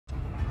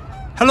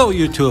Hello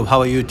YouTube, how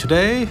are you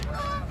today?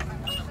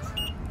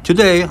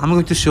 Today I'm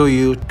going to show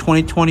you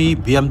 2020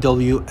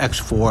 BMW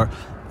X4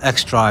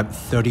 Xdrive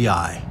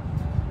 30i.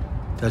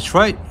 That's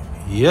right,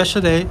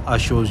 yesterday I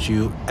showed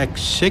you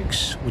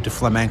X6 with the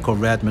Flamenco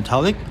red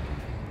metallic.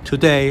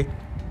 Today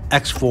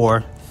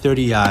X4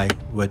 30i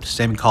with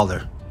same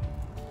color,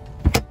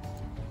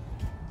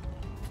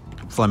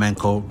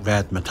 Flamenco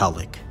red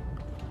metallic.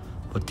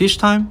 But this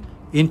time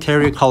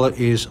interior color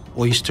is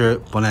Oyster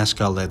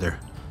Vernasca leather.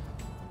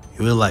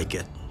 You will like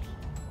it.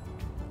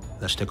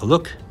 Let's take a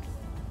look.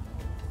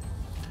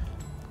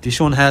 This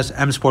one has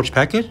M Sports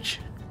package.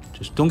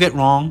 Just don't get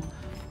wrong,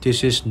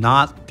 this is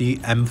not the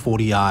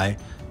M40i,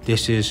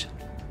 this is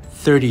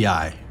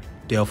 30i.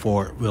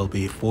 Therefore will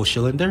be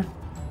 4-cylinder,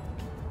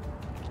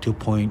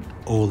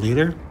 2.0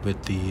 liter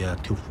with the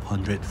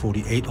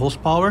 248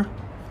 horsepower.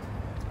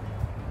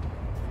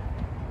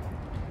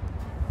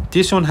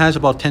 This one has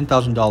about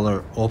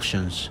 $10,000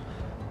 options.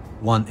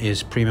 One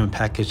is premium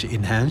package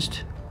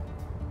enhanced,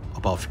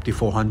 about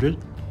 $5,400,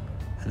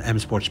 and M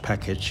Sports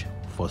package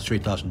for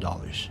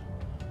 $3,000.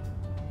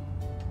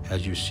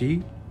 As you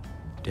see,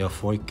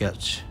 therefore it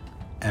gets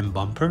M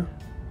bumper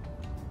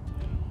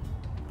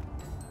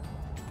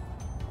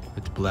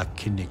with the black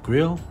kidney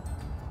grille.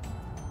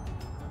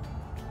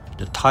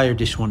 The tire,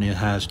 this one, it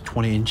has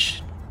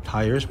 20-inch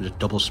tires with a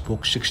double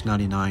spoke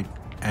 699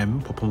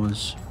 M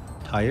performance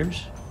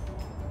tires.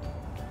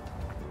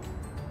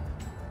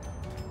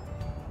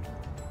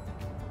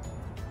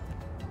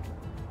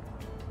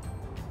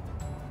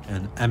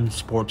 And M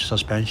Sport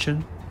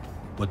suspension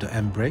with the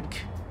M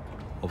brake,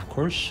 of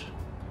course.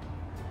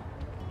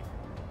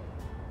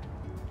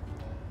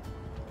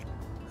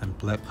 And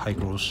black high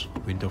gloss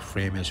window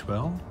frame as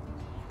well.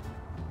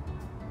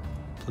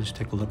 Let's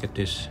take a look at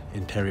this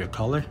interior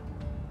color.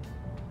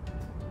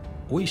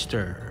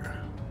 Oyster.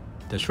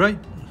 That's right.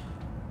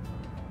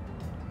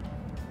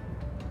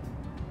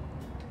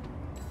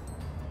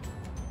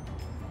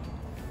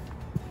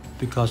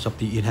 Because of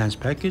the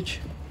enhanced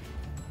package,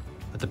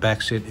 the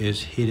back seat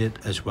is heated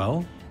as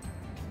well.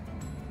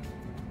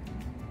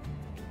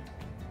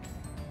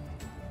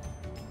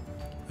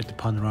 With the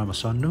panorama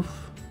sunroof.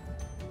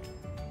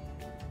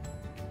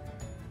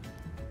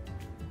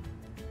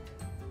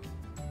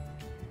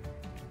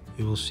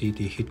 You will see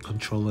the heat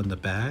control in the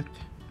back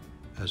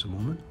as a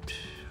moment,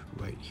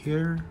 right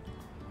here.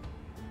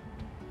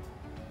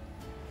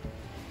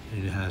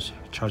 And it has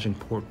charging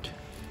port,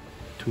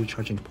 2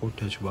 charging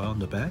ports as well in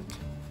the back.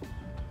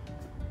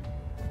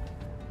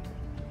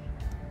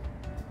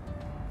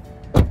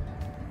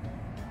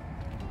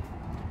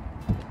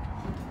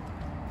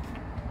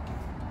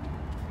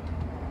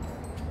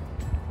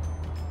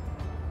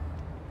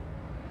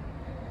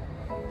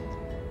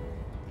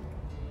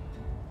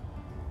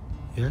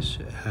 Yes,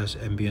 it has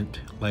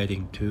ambient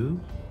lighting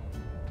too.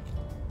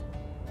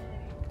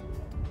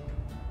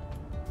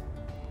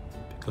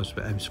 Because of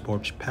the M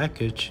Sports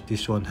package,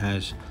 this one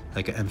has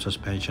like an M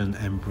suspension,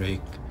 M brake,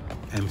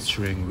 M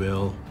steering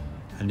wheel,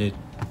 and it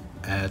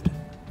add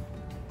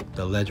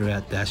the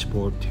leatherette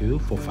dashboard too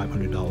for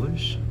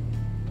 $500.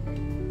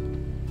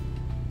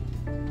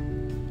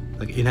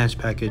 Like enhanced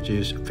package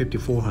is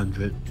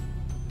 $5,400,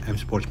 M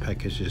Sports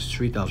package is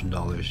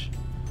 $3,000,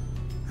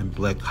 and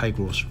black high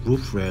gloss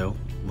roof rail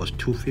was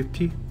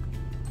 $250.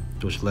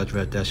 Those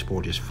leatherette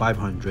dashboard is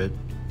 $500,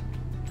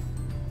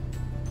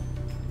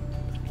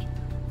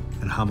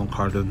 and Harman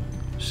kardon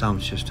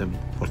sound system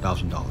for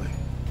 $1,000.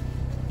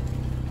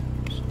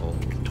 So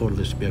total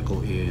this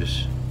vehicle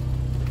is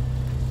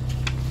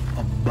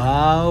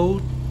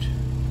about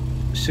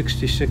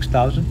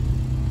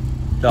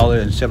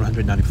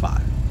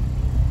 $66,795.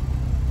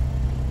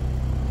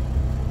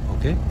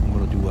 Okay, I'm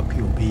gonna do a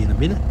POV in a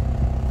minute.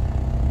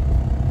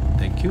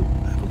 Thank you.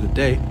 Have a good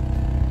day.